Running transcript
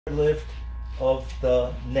lift of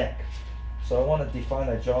the neck. So I want to define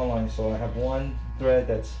that jawline. So I have one thread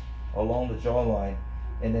that's along the jawline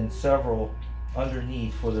and then several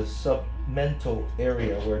underneath for the submental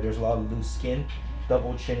area where there's a lot of loose skin,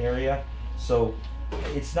 double chin area. So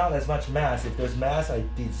it's not as much mass. If there's mass, I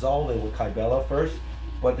dissolve it with Kybella first,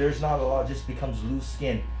 but there's not a lot, it just becomes loose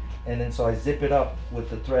skin. And then so I zip it up with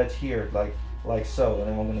the threads here like so, and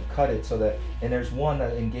then I'm going to cut it so that, and there's one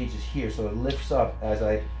that engages here, so it lifts up as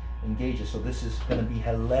I engage it. So this is going to be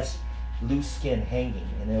have less loose skin hanging,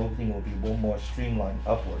 and everything will be one more streamlined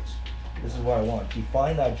upwards. This is what I want.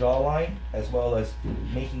 Define that jawline as well as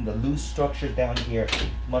making the loose structure down here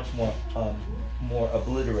much more more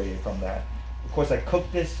obliterated from that. Of course, I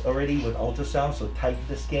cooked this already with ultrasound, so tighten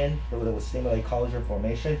the skin that would stimulate collagen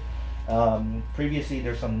formation. Previously,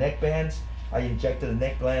 there's some neck bands. I injected the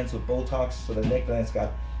neck glands with botox, so the neck glands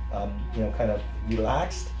got kind of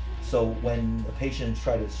relaxed. So when the patient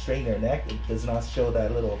try to strain their neck, it does not show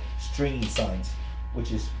that little stringy signs,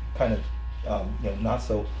 which is kind of not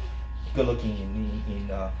so good looking in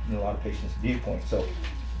a lot of patients' viewpoint. So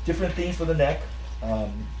different things for the neck,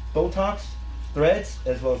 botox, threads,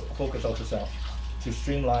 as well as focus ultrasound to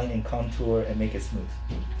streamline and contour and make it smooth.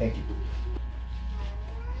 Thank you.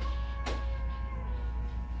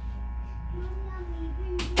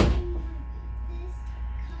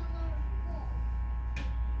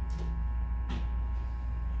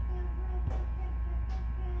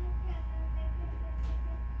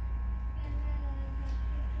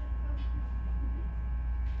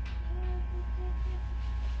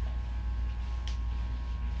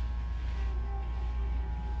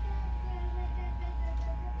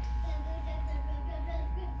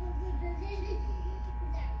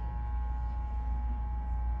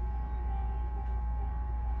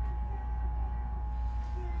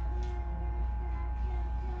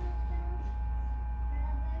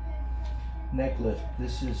 Neck lift.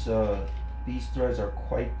 This is these threads are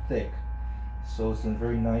quite thick, so it's a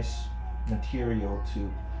very nice material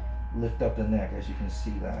to lift up the neck, as you can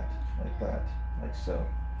see that, like so.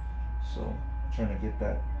 So I'm trying to get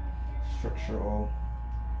that structure all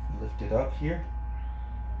lifted up here,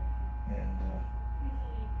 and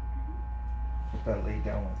put that laid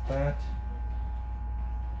down like that.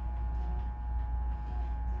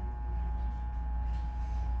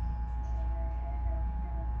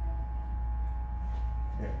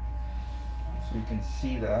 So you can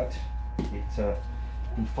see that it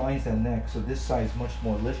defines the neck. So this side is much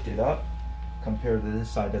more lifted up compared to this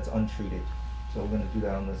side that's untreated. So we're going to do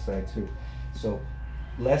that on this side too. So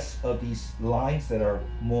less of these lines that are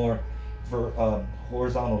more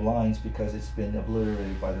horizontal lines because it's been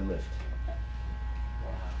obliterated by the lift.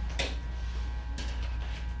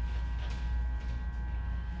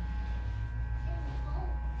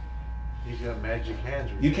 He's got magic hands.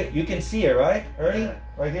 You can see it, right, Ernie? Yeah.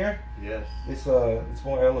 Right here. Yes. It's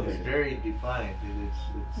more elevated. It's very defined.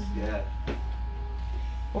 It's yeah.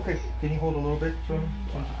 Okay. Can you hold a little bit from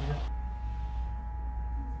here?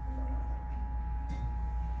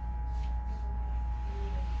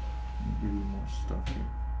 Give you more stuff here.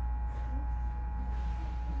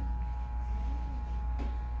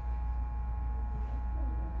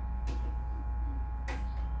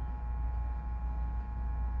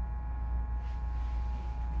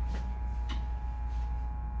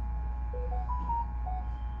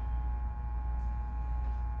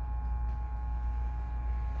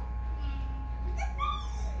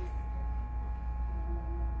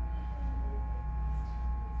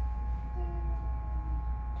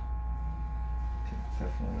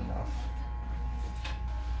 Definitely enough.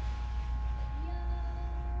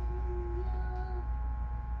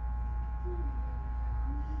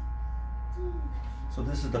 So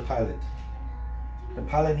this is the pilot. The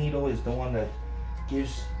pilot needle is the one that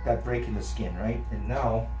gives that break in the skin, right? And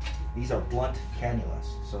now these are blunt cannulas.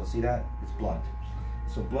 So see that? It's blunt.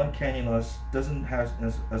 So blunt cannulas doesn't have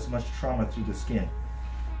as much trauma through the skin.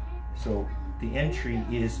 So the entry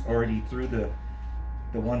is already through the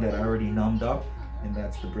one that I already numbed up, and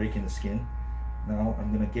that's the break in the skin. Now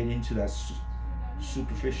I'm going to get into that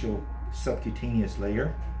superficial subcutaneous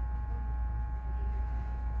layer.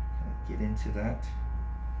 Get into that.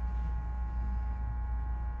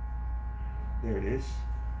 There it is.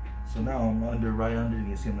 So now I'm right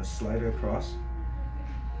underneath. I'm going to slide it across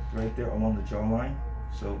right there along the jawline.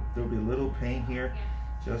 So there'll be a little pain here.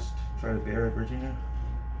 Just try to bear it, Virginia.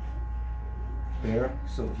 Bear.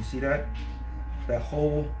 So you see that? That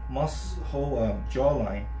whole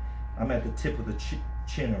jawline, I'm at the tip of the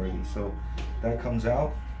chin already, so that comes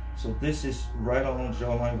out. So this is right along the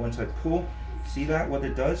jawline. Once I pull, see that? What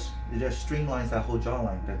it does? It just streamlines that whole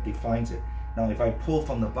jawline, that defines it. Now if I pull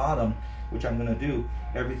from the bottom, which I'm gonna do,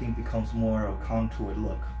 everything becomes more of a contoured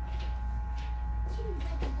look.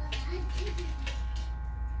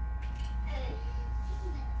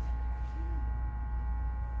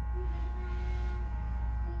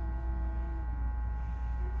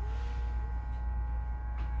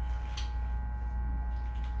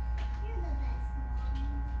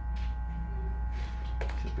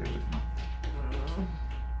 Just bear with me.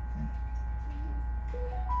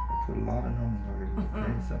 I put a lot of numbing already.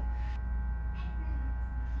 Okay, so.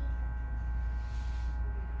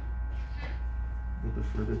 A little bit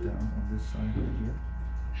further down on this side right here.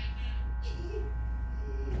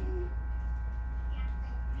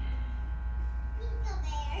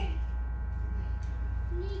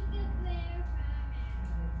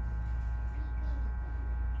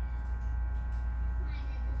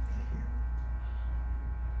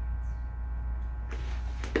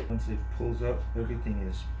 Once it pulls up, everything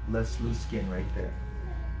is less loose skin right there.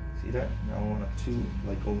 See that? Now I want a two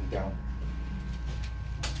like going down.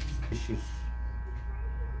 Issues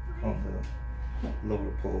on the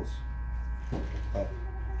lower pulls up.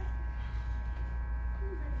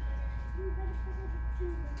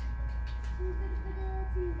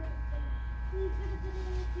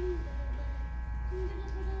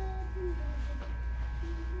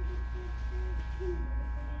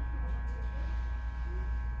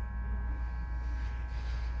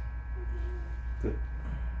 Good.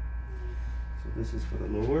 So this is for the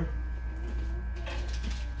lower.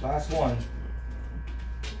 Last one.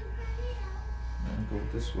 And go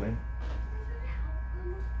this way.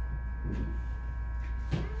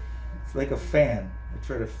 It's like a fan. I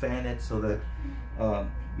try to fan it so that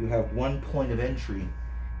you have one point of entry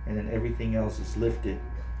and then everything else is lifted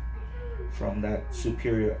from that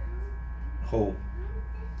superior hole.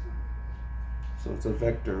 So it's a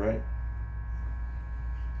vector, right?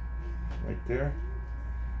 Right there.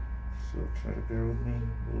 So try to bear with me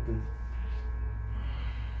a little bit.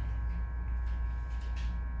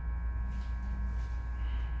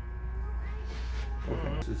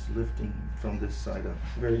 Okay, this is lifting from this side up.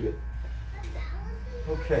 Very good.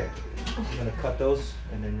 Okay, I'm gonna cut those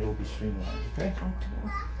and then they'll be streamlined, okay?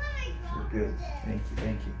 You're good. Thank you,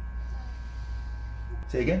 thank you.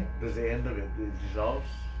 Say again? Does the end of it dissolve?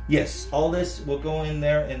 Yes, all this will go in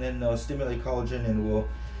there and then stimulate collagen and will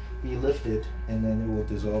be lifted and then it will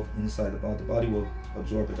dissolve inside the body. The body will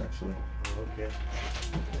absorb it actually. Okay.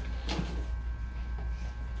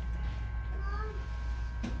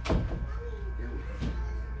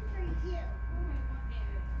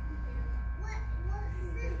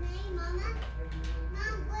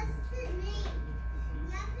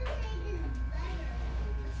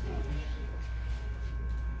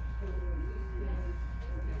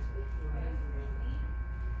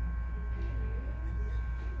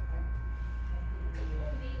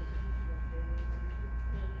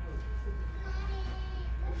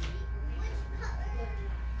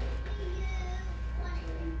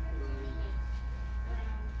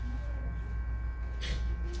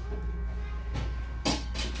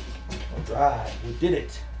 Right, we did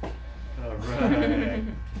it. All right.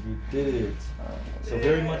 We did it. So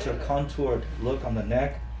very much a contoured look on the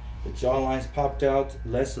neck. The jawlines popped out,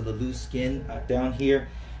 less of the loose skin down here.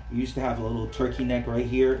 We used to have a little turkey neck right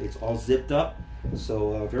here. It's all zipped up.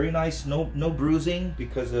 So very nice, no bruising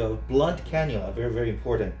because of blunt cannula, very, very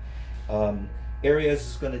important. Areas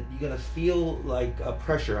is you're gonna feel like a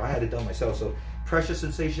pressure. I had it done myself, so pressure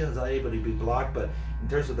sensation is not able to be blocked, but in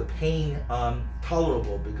terms of the pain,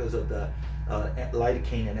 tolerable because of the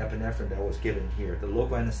lidocaine and epinephrine that was given here. The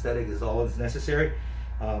local anesthetic is all that's necessary.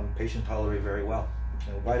 Patient tolerated very well.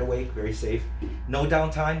 And wide awake, very safe. No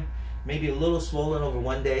downtime, maybe a little swollen over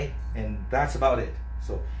one day, and that's about it.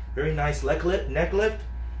 So very nice neck lift.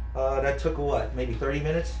 That took what, maybe 30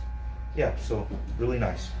 minutes? Yeah, so really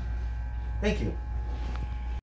nice. Thank you.